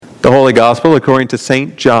The Holy Gospel according to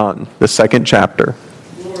St. John, the 2nd chapter.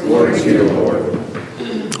 Glory to you,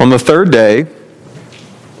 Lord. On the third day,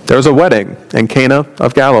 there was a wedding in Cana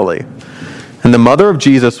of Galilee, and the mother of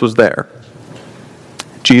Jesus was there.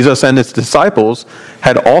 Jesus and his disciples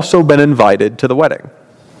had also been invited to the wedding.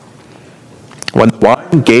 When the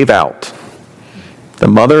wine gave out, the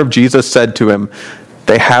mother of Jesus said to him,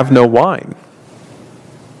 "They have no wine."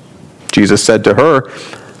 Jesus said to her,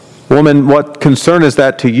 "Woman, what concern is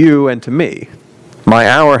that to you and to me? My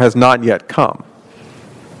hour has not yet come."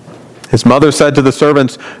 His mother said to the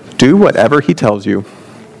servants, "Do whatever he tells you."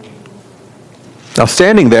 Now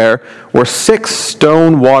standing there were 6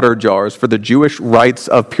 stone water jars for the Jewish rites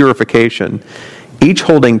of purification, each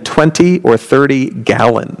holding 20 or 30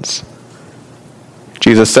 gallons.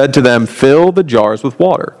 Jesus said to them, "Fill the jars with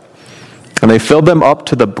water." And they filled them up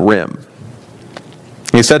to the brim.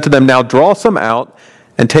 He said to them, "Now draw some out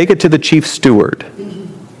and take it to the chief steward."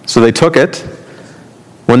 So they took it.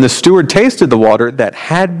 When the steward tasted the water that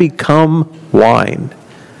had become wine,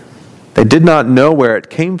 they did not know where it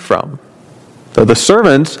came from, though the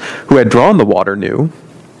servants who had drawn the water knew.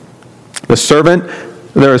 The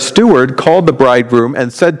steward called the bridegroom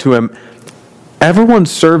and said to him, "Everyone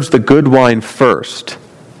serves the good wine first,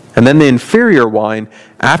 and then the inferior wine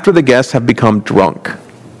after the guests have become drunk.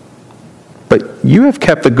 But you have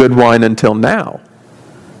kept the good wine until now."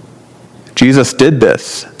 Jesus did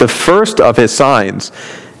this, the first of his signs,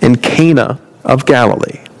 in Cana of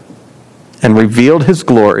Galilee, and revealed his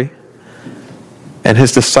glory, and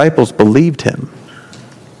his disciples believed him.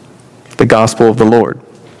 The Gospel of the Lord.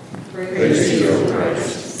 Praise to you,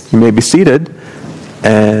 Christ. You may be seated,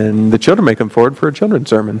 and the children may come forward for a children's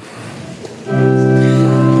sermon.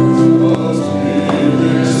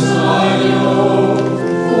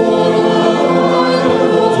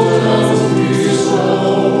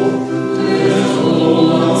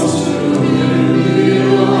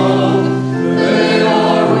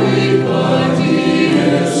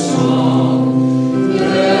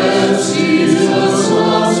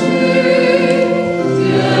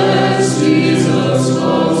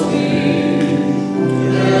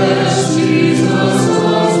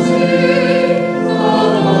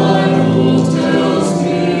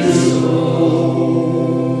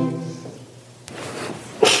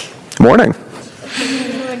 Morning.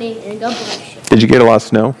 Good morning, and God bless you. Did you get a lot of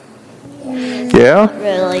snow? Yeah?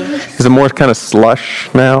 Really? Is it more kind of slush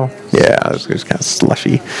now? Yeah, it's kind of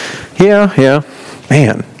slushy. Yeah.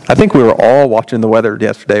 Man, I think we were all watching the weather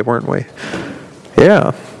yesterday, weren't we?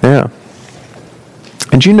 Yeah.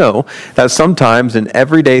 And you know that sometimes in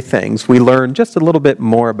everyday things we learn just a little bit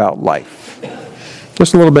more about life.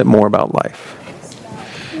 Just a little bit more about life.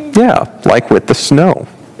 Yeah, like with the snow.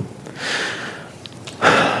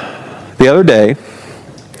 The other day,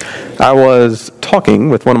 I was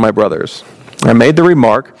talking with one of my brothers. I made the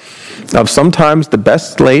remark of sometimes the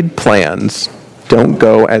best laid plans don't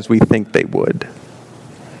go as we think they would.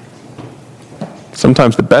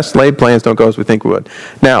 Sometimes the best laid plans don't go as we think we would.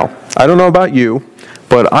 Now, I don't know about you,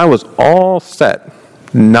 but I was all set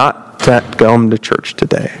not to come to church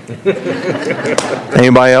today.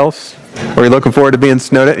 Anybody else? Are you looking forward to being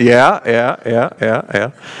snowed in?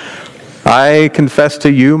 Yeah. I confess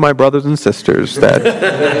to you, my brothers and sisters,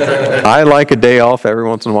 that I like a day off every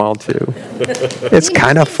once in a while, too. It's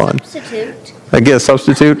kind of fun. Substitute. I get a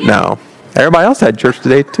substitute? No. Everybody else had church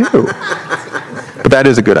today, too. But that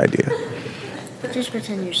is a good idea. Just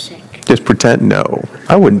pretend you're sick. Just pretend? No.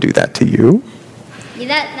 I wouldn't do that to you. Yeah,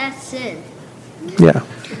 that's sin. Yeah.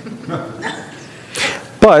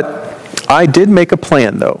 But I did make a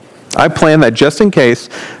plan, though. I planned that just in case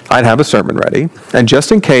I'd have a sermon ready, and just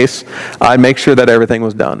in case I'd make sure that everything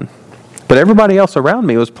was done. But everybody else around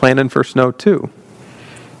me was planning for snow too.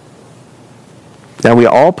 Now we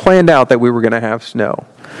all planned out that we were going to have snow.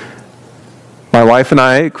 My wife and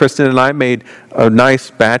I, Kristen and I, made a nice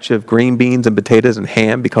batch of green beans and potatoes and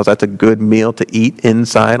ham because that's a good meal to eat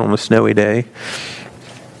inside on a snowy day.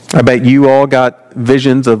 I bet you all got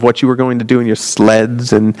visions of what you were going to do in your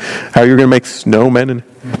sleds and how you were going to make snowmen and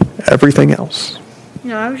everything else.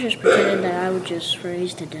 No, I was just pretending that I would just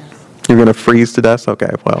freeze to death. You're going to freeze to death? Okay,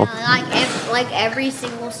 well. Like every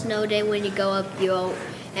single snow day when you go up,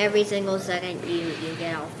 every single second you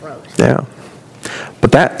get all frozen. Yeah.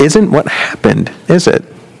 But that isn't what happened, is it?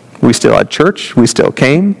 We still had church. We still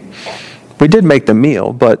came. We did make the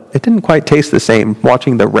meal, but it didn't quite taste the same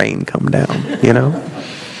watching the rain come down, you know?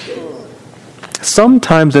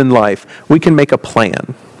 Sometimes in life, we can make a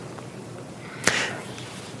plan,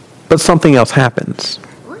 but something else happens.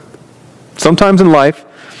 Sometimes in life,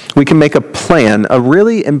 We can make a plan, a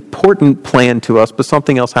really important plan to us, but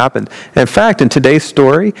something else happened. And in fact, in today's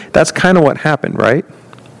story, that's kind of what happened, right?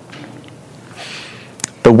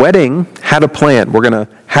 The wedding had a plan. We're going to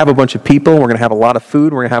have a bunch of people, we're going to have a lot of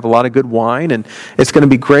food, we're going to have a lot of good wine, and it's going to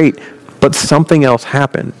be great. But something else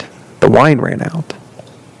happened. The wine ran out.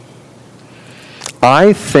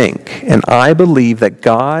 I think and I believe that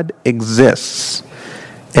God exists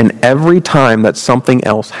in every time that something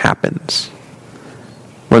else happens.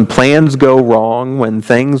 When plans go wrong, when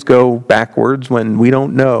things go backwards, when we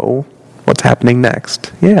don't know what's happening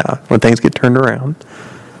next. Yeah, when things get turned around.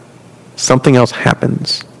 Something else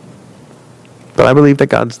happens. But I believe that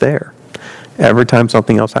God's there every time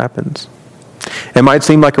something else happens. It might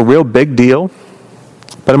seem like a real big deal,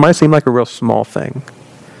 but it might seem like a real small thing.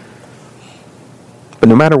 But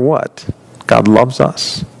no matter what, God loves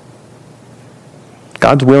us.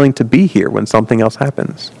 God's willing to be here when something else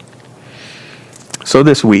happens. So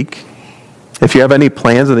this week, if you have any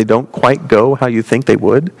plans and they don't quite go how you think they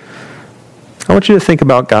would, I want you to think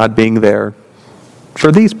about God being there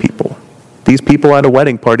for these people. These people at a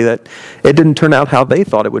wedding party that it didn't turn out how they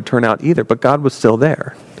thought it would turn out either, but God was still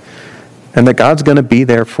there. And that God's going to be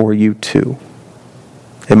there for you too.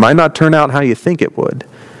 It might not turn out how you think it would,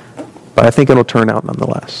 but I think it'll turn out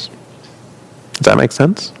nonetheless. Does that make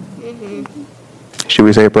sense? Mm-hmm. Should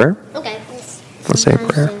we say a prayer? Okay. Let's say a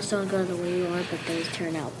prayer. Things don't go the way you want, but things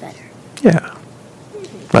turn out better. Yeah.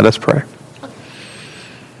 Let us pray.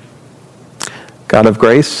 God of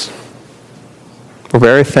grace, we're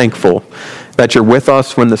very thankful that you're with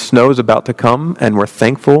us when the snow's about to come, and we're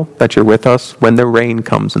thankful that you're with us when the rain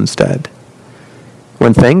comes instead.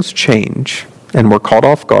 When things change and we're caught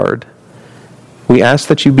off guard, we ask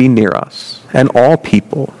that you be near us and all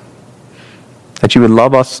people, that you would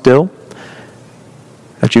love us still,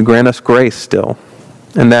 that you grant us grace still,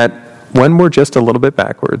 and that when we're just a little bit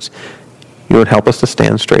backwards, you would help us to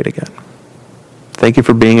stand straight again. Thank you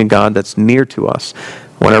for being a God that's near to us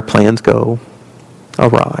when our plans go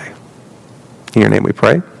awry. In your name we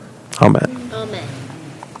pray. Amen. Amen.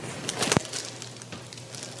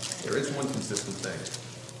 There is one consistent thing.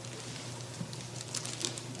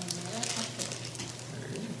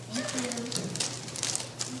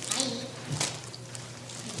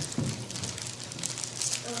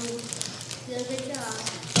 Good job.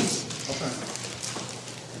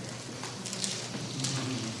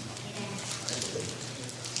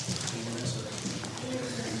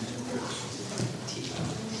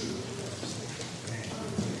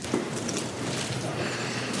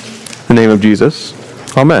 In the name of Jesus,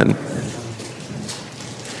 amen.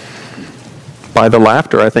 By the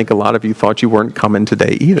laughter, I think a lot of you thought you weren't coming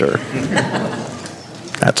today either.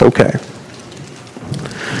 That's okay.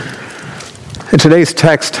 In today's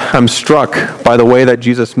text, I'm struck by the way that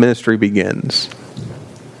Jesus' ministry begins,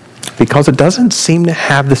 because it doesn't seem to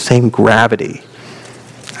have the same gravity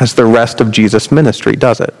as the rest of Jesus' ministry,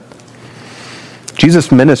 does it?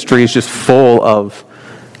 Jesus' ministry is just full of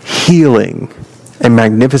healing and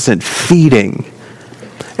magnificent feeding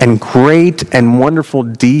and great and wonderful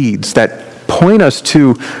deeds that point us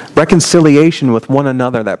to reconciliation with one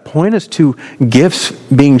another, that point us to gifts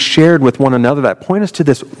being shared with one another, that point us to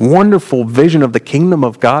this wonderful vision of the kingdom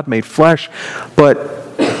of God made flesh.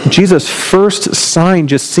 But Jesus' first sign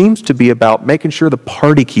just seems to be about making sure the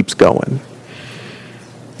party keeps going.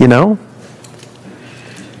 You know?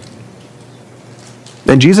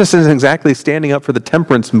 And Jesus isn't exactly standing up for the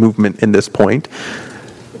temperance movement in this point.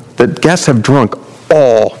 The guests have drunk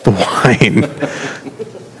all the wine.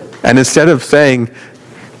 And instead of saying,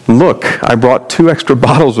 look, I brought 2 extra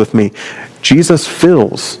bottles with me, Jesus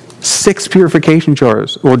fills 6 purification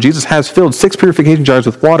jars. Well, Jesus has filled 6 purification jars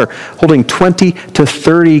with water, holding 20 to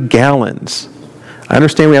 30 gallons. I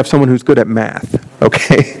understand we have someone who's good at math,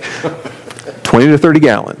 okay? 20 to 30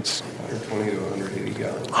 gallons.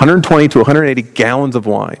 120 to 180 gallons of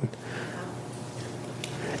wine.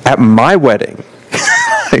 At my wedding,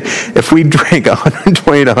 if we drank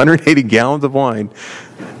 120 to 180 gallons of wine,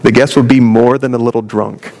 the guests would be more than a little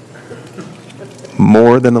drunk.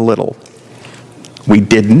 More than a little. We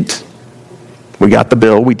didn't. We got the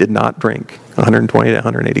bill. We did not drink 120 to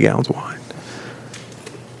 180 gallons of wine.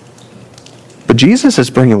 But Jesus is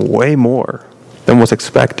bringing way more than was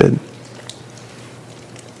expected.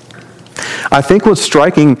 I think what's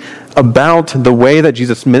striking about the way that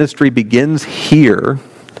Jesus' ministry begins here,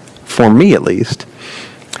 for me at least,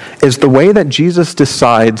 is the way that Jesus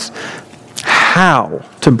decides how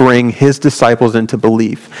to bring his disciples into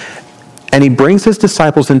belief. And he brings his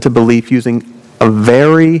disciples into belief using a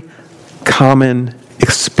very common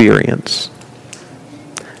experience.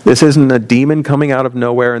 This isn't a demon coming out of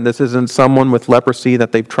nowhere, and this isn't someone with leprosy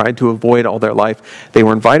that they've tried to avoid all their life. They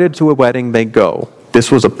were invited to a wedding, they go.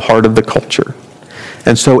 This was a part of the culture.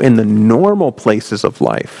 And so in the normal places of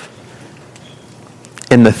life,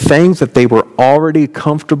 in the things that they were already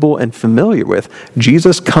comfortable and familiar with,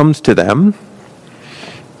 Jesus comes to them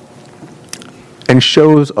and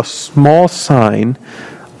shows a small sign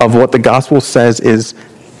of what the gospel says is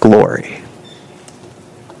glory.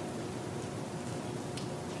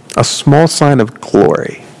 A small sign of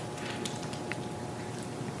glory.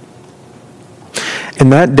 In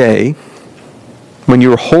that day, when you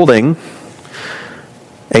were holding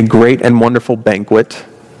a great and wonderful banquet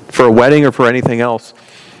for a wedding or for anything else,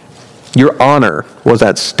 your honor was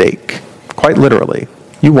at stake, quite literally.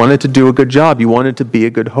 You wanted to do a good job. You wanted to be a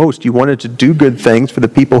good host. You wanted to do good things for the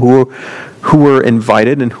people who were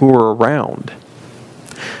invited and who were around.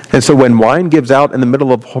 And so when wine gives out in the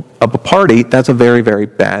middle of a party, that's a very, very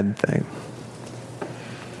bad thing.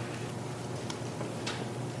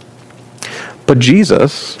 But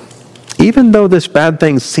Jesus, even though this bad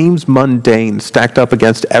thing seems mundane, stacked up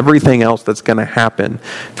against everything else that's going to happen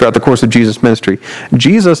throughout the course of Jesus' ministry,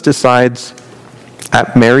 Jesus decides,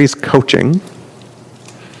 at Mary's coaching,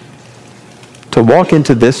 to walk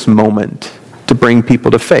into this moment to bring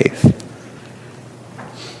people to faith.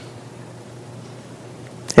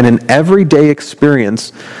 In an everyday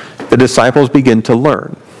experience, the disciples begin to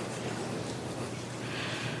learn.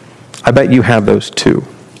 I bet you have those too.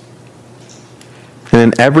 In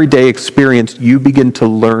an everyday experience, you begin to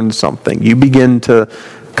learn something. You begin to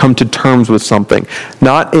come to terms with something.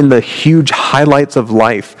 Not in the huge highlights of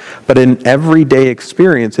life, but in everyday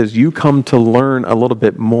experiences, you come to learn a little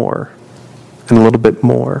bit more, and a little bit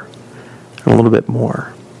more, and a little bit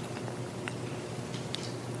more.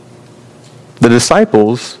 The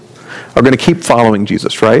disciples are going to keep following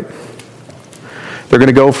Jesus, right? They're going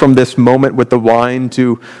to go from this moment with the wine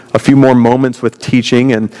to a few more moments with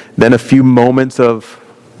teaching, and then a few moments of,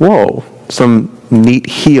 some neat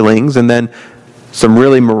healings, and then some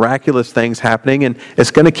really miraculous things happening, and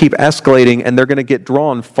it's going to keep escalating, and they're going to get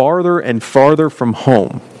drawn farther and farther from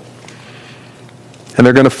home. And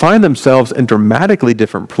they're going to find themselves in dramatically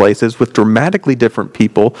different places with dramatically different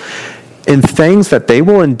people in things that they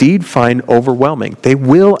will indeed find overwhelming. They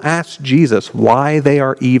will ask Jesus why they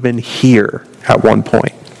are even here at one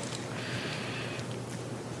point.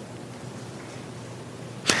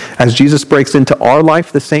 As Jesus breaks into our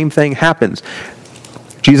life, the same thing happens.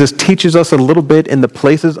 Jesus teaches us a little bit in the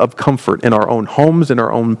places of comfort, in our own homes, in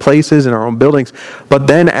our own places, in our own buildings. But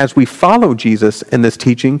then as we follow Jesus in this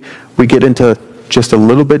teaching, we get into just a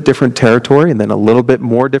little bit different territory, and then a little bit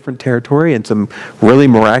more different territory, and some really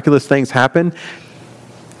miraculous things happen.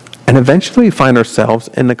 And eventually we find ourselves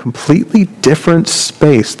in a completely different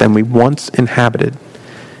space than we once inhabited.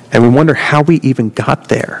 And we wonder how we even got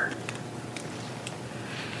there.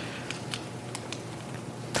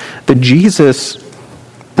 The Jesus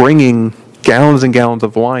bringing gallons and gallons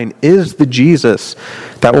of wine is the Jesus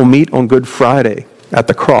that will meet on Good Friday at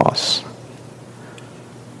the cross.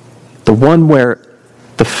 The one where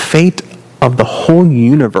the fate of the whole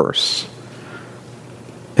universe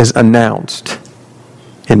is announced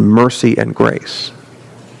in mercy and grace.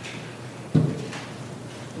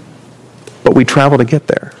 But we travel to get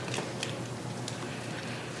there.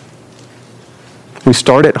 We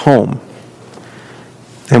start at home,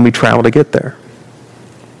 and we travel to get there.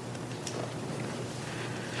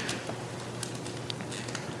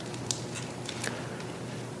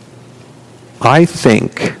 I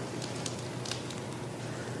think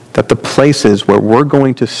that the places where we're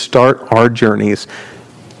going to start our journeys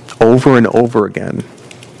over and over again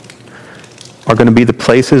are going to be the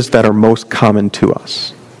places that are most common to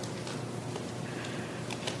us.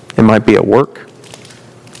 It might be at work,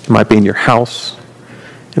 it might be in your house,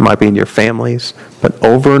 it might be in your families, but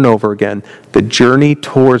over and over again, the journey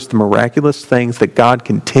towards the miraculous things that God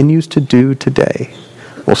continues to do today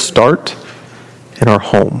will start in our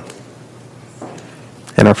home,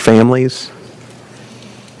 in our families,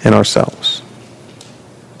 in ourselves.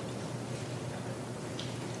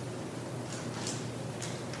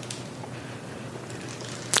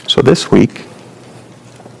 So this week,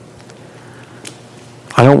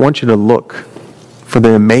 I don't want you to look for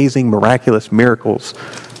the amazing, miraculous miracles,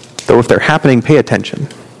 though if they're happening, pay attention.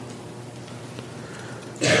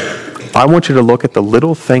 I want you to look at the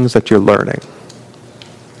little things that you're learning.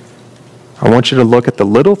 I want you to look at the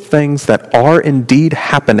little things that are indeed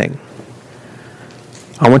happening.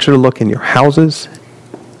 I want you to look in your houses,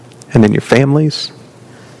 and in your families,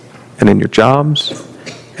 and in your jobs,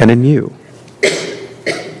 and in you.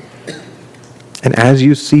 And as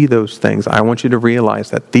you see those things, I want you to realize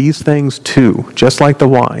that these things too, just like the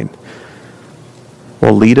wine,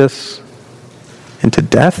 will lead us into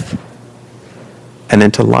death and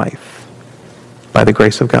into life by the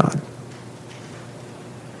grace of God.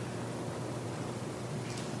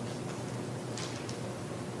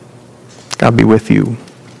 God be with you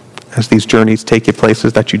as these journeys take you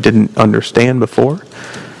places that you didn't understand before.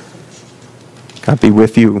 God be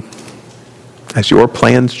with you as your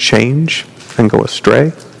plans change and go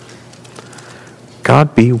astray.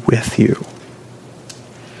 God be with you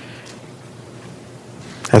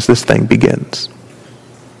as this thing begins.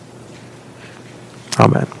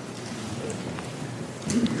 Amen.